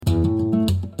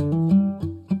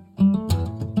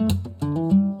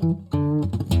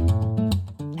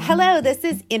Hello, this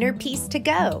is Inner Peace to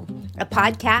Go, a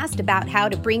podcast about how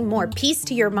to bring more peace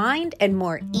to your mind and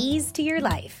more ease to your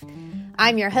life.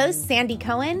 I'm your host, Sandy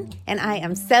Cohen, and I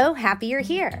am so happy you're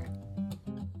here.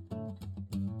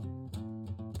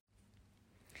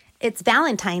 It's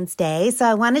Valentine's Day, so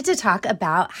I wanted to talk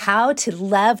about how to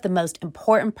love the most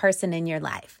important person in your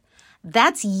life.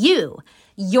 That's you.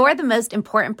 You're the most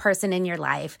important person in your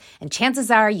life, and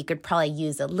chances are you could probably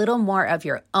use a little more of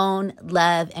your own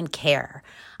love and care.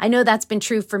 I know that's been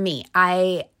true for me.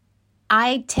 I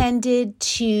tended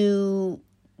to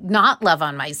not love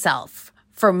on myself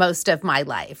for most of my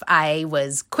life. I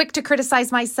was quick to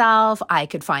criticize myself. I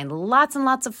could find lots and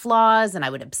lots of flaws, and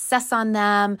I would obsess on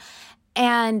them.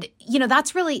 And,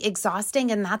 that's really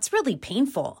exhausting and that's really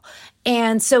painful.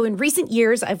 And so in recent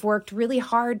years, I've worked really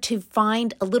hard to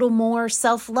find a little more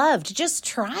self-love, to just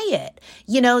try it.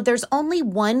 There's only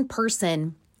one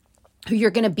person who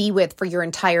you're going to be with for your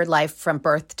entire life from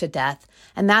birth to death,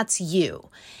 and that's you.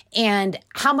 And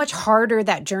how much harder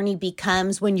that journey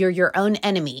becomes when you're your own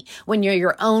enemy, when you're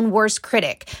your own worst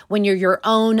critic, when you're your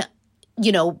own,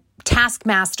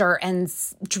 taskmaster and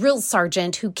drill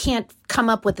sergeant who can't come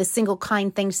up with a single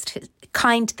kind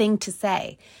thing to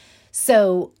say.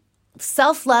 So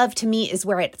self-love to me is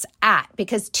where it's at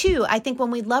because two, I think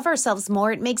when we love ourselves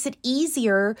more, it makes it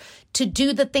easier to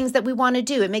do the things that we want to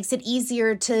do. It makes it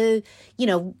easier to,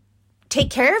 take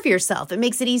care of yourself. It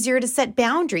makes it easier to set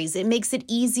boundaries. It makes it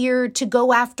easier to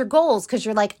go after goals because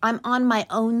you're like, I'm on my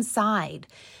own side.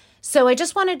 So I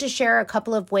just wanted to share a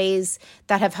couple of ways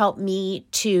that have helped me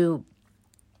to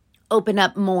open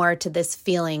up more to this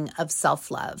feeling of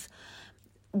self-love.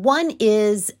 One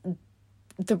is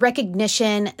the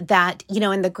recognition that,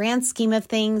 in the grand scheme of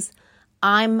things,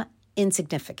 I'm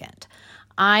insignificant.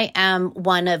 I am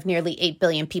one of nearly 8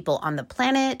 billion people on the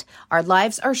planet. Our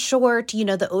lives are short.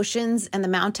 The oceans and the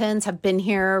mountains have been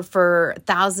here for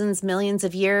thousands, millions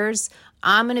of years.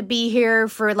 I'm going to be here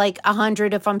for like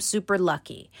 100 if I'm super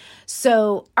lucky.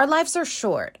 So our lives are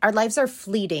short. Our lives are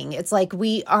fleeting. It's like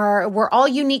we're all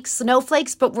unique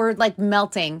snowflakes, but we're like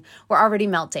melting. We're already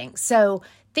melting. So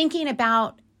thinking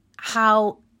about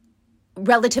how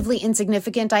relatively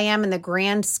insignificant I am in the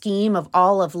grand scheme of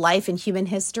all of life and human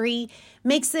history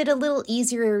makes it a little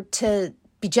easier to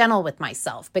be gentle with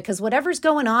myself because whatever's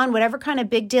going on, whatever kind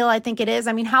of big deal I think it is,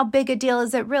 how big a deal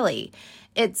is it really?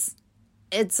 It's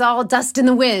all dust in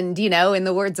the wind, in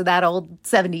the words of that old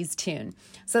 70s tune.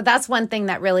 So that's one thing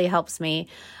that really helps me.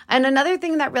 And another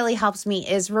thing that really helps me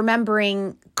is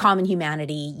remembering common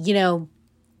humanity.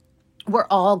 We're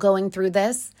all going through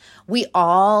this. We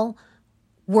all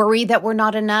worry that we're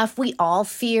not enough. We all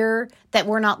fear that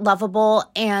we're not lovable.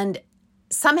 And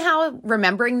somehow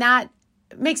remembering that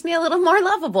makes me a little more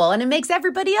lovable. And it makes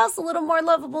everybody else a little more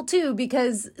lovable too,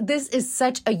 because this is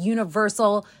such a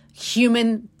universal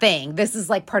human thing. This is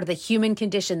like part of the human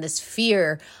condition, this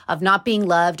fear of not being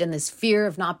loved and this fear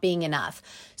of not being enough.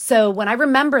 So when I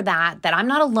remember that I'm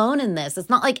not alone in this, it's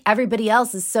not like everybody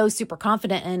else is so super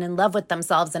confident and in love with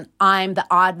themselves and I'm the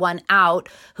odd one out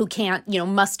who can't,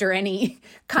 muster any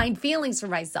kind feelings for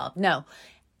myself. No,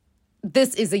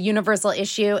 this is a universal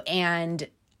issue and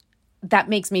that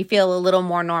makes me feel a little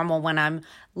more normal when I'm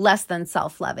less than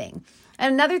self-loving.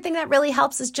 And another thing that really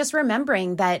helps is just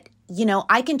remembering that,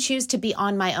 I can choose to be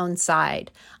on my own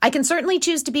side. I can certainly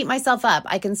choose to beat myself up.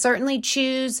 I can certainly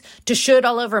choose to should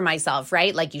all over myself,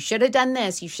 right? Like you should have done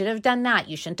this. You should have done that.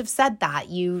 You shouldn't have said that.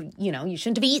 You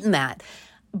shouldn't have eaten that.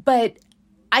 But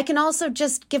I can also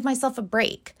just give myself a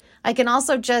break. I can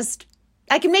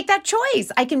make that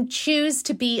choice. I can choose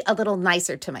to be a little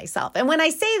nicer to myself. And when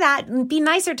I say that, be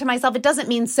nicer to myself, it doesn't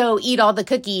mean so eat all the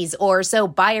cookies or so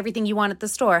buy everything you want at the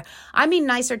store. I mean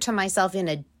nicer to myself in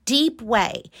a deep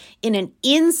way, in an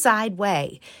inside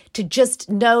way, to just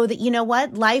know that,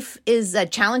 life is a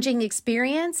challenging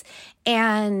experience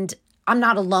and I'm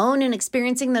not alone in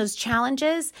experiencing those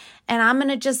challenges. And I'm going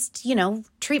to just,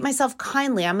 treat myself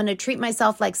kindly. I'm going to treat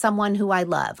myself like someone who I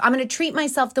love. I'm going to treat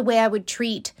myself the way I would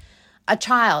treat a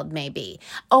child maybe.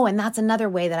 Oh, and that's another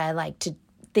way that I like to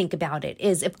think about it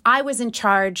is if I was in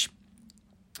charge.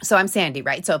 So I'm Sandy,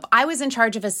 right? So if I was in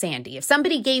charge of a Sandy, if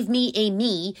somebody gave me a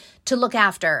me to look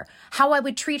after, how I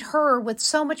would treat her with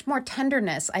so much more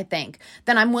tenderness, I think,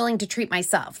 than I'm willing to treat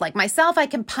myself. Like myself, I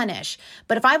can punish.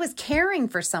 But if I was caring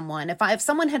for someone, if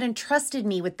someone had entrusted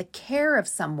me with the care of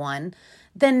someone,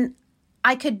 then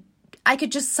I could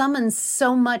just summon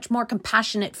so much more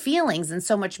compassionate feelings and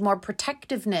so much more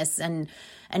protectiveness and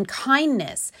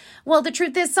kindness. Well, the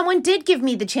truth is someone did give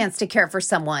me the chance to care for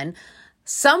someone.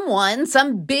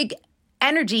 Some big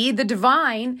energy, the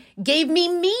divine, gave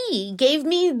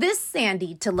me this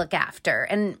Sandy to look after.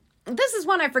 And this is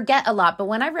one I forget a lot, but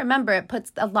when I remember, it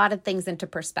puts a lot of things into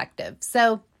perspective.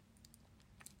 So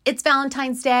it's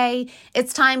Valentine's Day.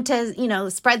 It's time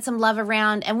to, spread some love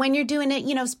around. And when you're doing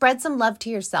it, spread some love to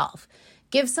yourself.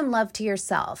 Give some love to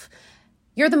yourself.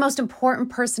 You're the most important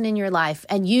person in your life,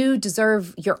 and you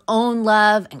deserve your own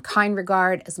love and kind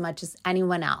regard as much as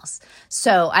anyone else.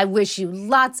 So I wish you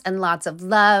lots and lots of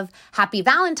love. Happy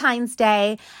Valentine's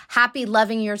Day. Happy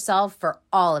loving yourself for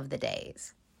all of the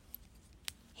days.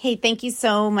 Hey, thank you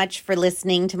so much for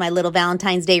listening to my little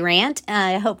Valentine's Day rant.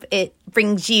 I hope it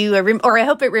brings you, I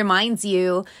hope it reminds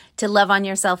you to love on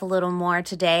yourself a little more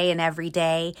today and every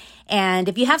day. And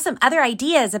if you have some other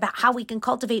ideas about how we can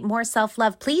cultivate more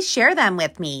self-love, please share them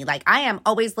with me. Like, I am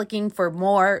always looking for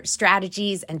more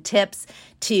strategies and tips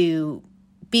to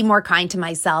be more kind to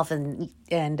myself and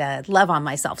love on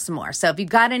myself some more. So if you've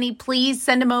got any, please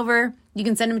send them over. You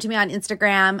can send them to me on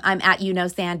Instagram. I'm at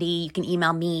Sandy. You can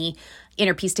email me.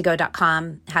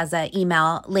 InnerPeaceToGo.com has an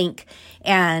email link,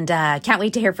 and can't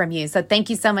wait to hear from you. So thank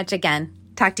you so much again.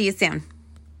 Talk to you soon.